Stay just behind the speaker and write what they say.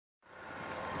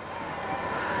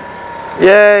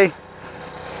Yay!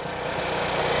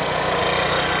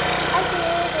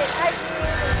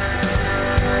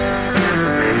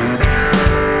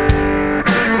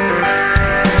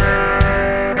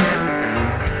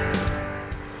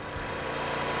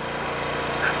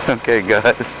 Okay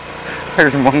guys,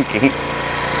 there's Monkey.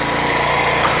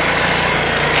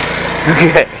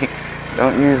 Okay,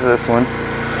 don't use this one.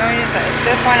 Don't use it.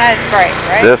 This one has brake,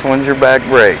 right? This one's your back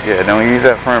brake. Yeah, don't use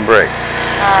that front brake.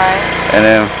 Alright. And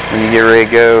then when you get ready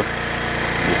to go,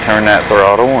 you turn that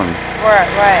throttle and Where?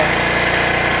 Way?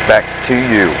 back to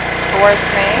you. Towards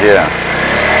me? Yeah.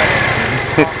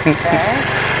 Okay.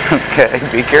 Okay,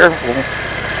 be careful.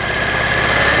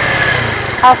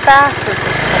 How fast is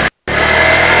this?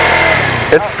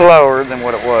 It's slower than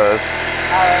what it was.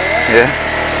 Oh, really? Yeah.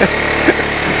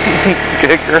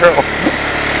 Good girl.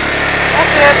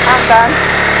 That's it. I'm done.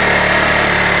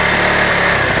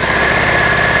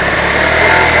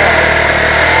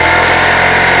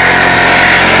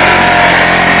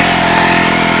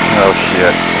 Oh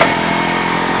shit.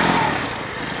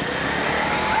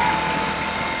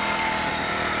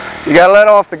 You gotta let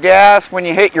off the gas when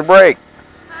you hit your brake.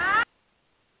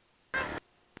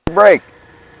 Brake.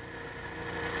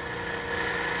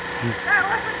 That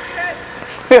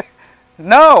wasn't good.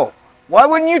 No. Why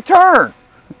wouldn't you turn?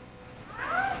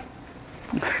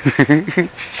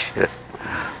 Shit.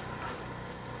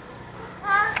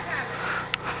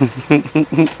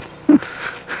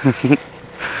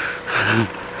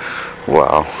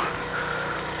 Wow.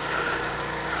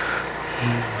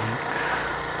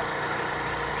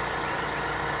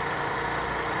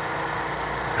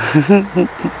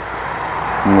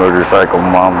 Motorcycle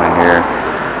mama here.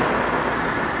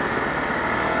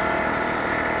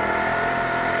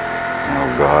 Oh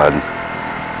God.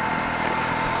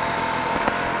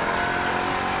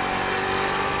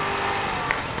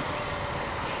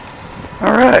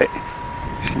 All right.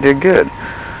 She did good.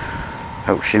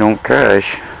 Hope she don't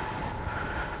crash.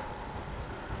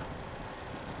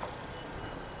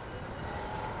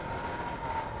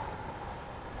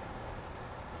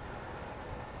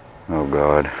 Oh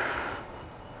God.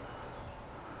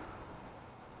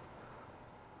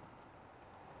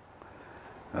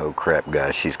 Oh crap,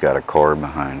 guys, she's got a car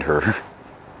behind her.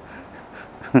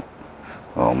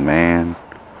 Oh man.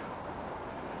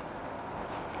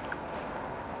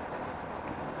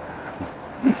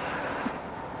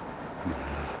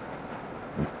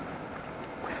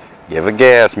 Give a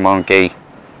gas, Monkey.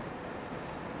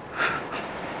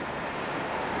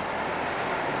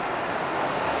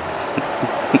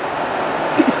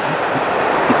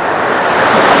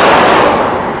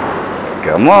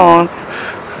 Come on.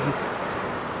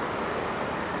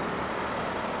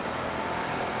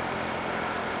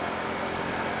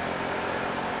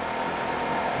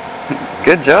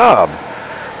 Good job.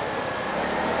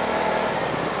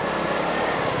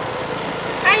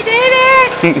 I did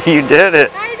it! You did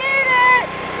it. I did it!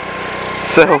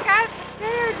 So, I got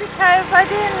scared because I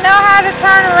didn't know how to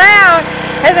turn around.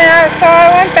 And then so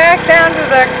I went back down to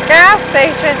the gas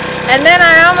station, and then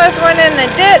I almost went in the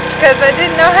ditch because I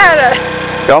didn't know how to.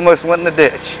 you almost went in the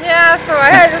ditch. Yeah, so I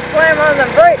had to slam on the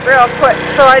brake real quick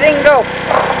so I didn't go.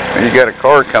 You got a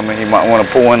car coming, you might want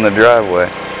to pull in the driveway.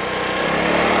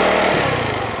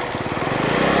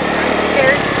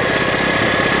 Scared.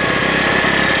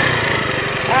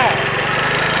 Oh.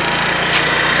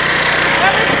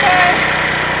 That was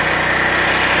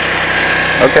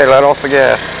good. Okay, let off the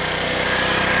gas.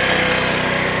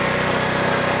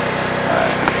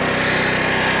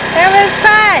 That was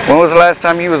fun. When was the last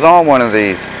time you was on one of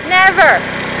these? Never.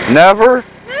 Never?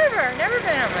 Never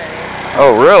been on one.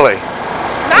 Oh, really?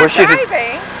 Not Wish you'd-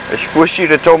 driving. I wish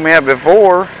you'd have told me that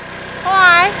before.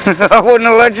 Why? I wouldn't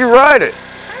have let you ride it.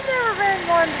 I've never been in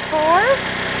one before.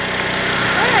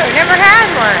 Oh, never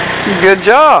had one. Good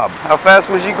job. How fast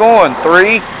was you going?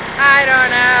 3? I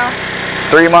don't know.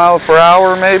 3 miles per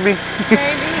hour, maybe?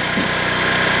 Maybe.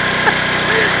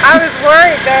 I was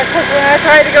worried though, because when I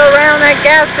tried to go around that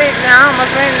gas station, I almost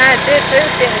went in that ditch. It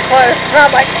was getting close. And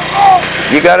I'm like, oh!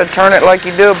 You got to turn it like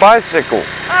you do a bicycle.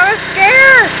 I was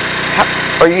scared.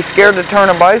 Are you scared to turn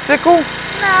a bicycle?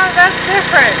 No, that's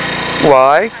different.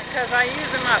 Why? Because I use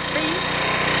my feet.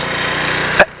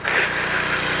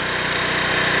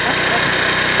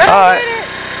 But I Alright. did it.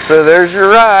 So there's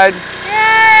your ride.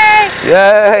 Yay!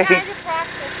 Yay! I had to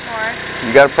practice more.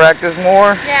 You got to practice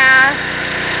more? Yeah.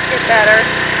 Get better.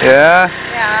 Yeah?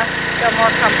 Yeah. Feel more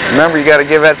comfortable. Remember, you got to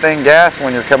give that thing gas when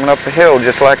you're coming up the hill,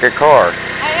 just like a car.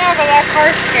 I know, but that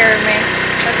car scared me.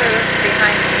 Because it was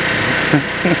behind me.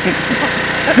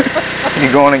 You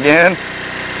going again?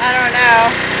 I don't know.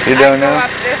 You don't know?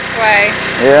 I'd go up this way.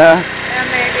 Yeah? Yeah,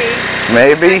 maybe.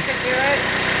 Maybe? I could do it.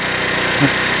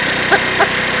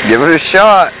 Give it a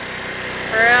shot.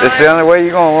 Really? It's the only way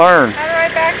you're going to learn. How do I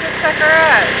back this sucker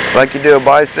up? Like you do a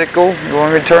bicycle. You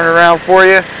want me to turn it around for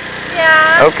you?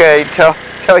 Yeah. Okay, tell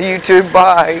YouTube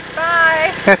bye.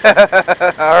 Bye.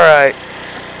 Alright.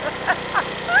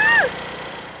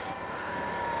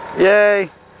 Yay.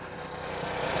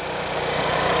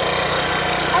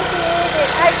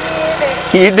 I did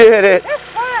it. You did it. It's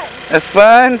fun. That's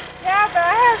fun? Yeah, but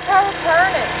I have trouble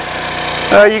turning.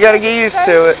 Oh, you got to get used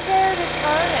to it. I'm scared to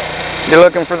turn it. You're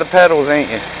looking for the pedals, ain't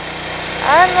you?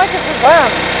 I'm looking for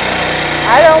some.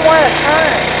 I don't want to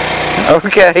turn.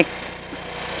 Okay.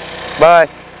 Bye.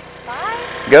 Bye?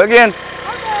 Go again.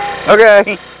 Okay.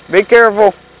 Okay. Be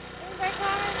careful. Anybody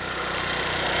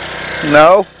coming?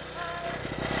 No.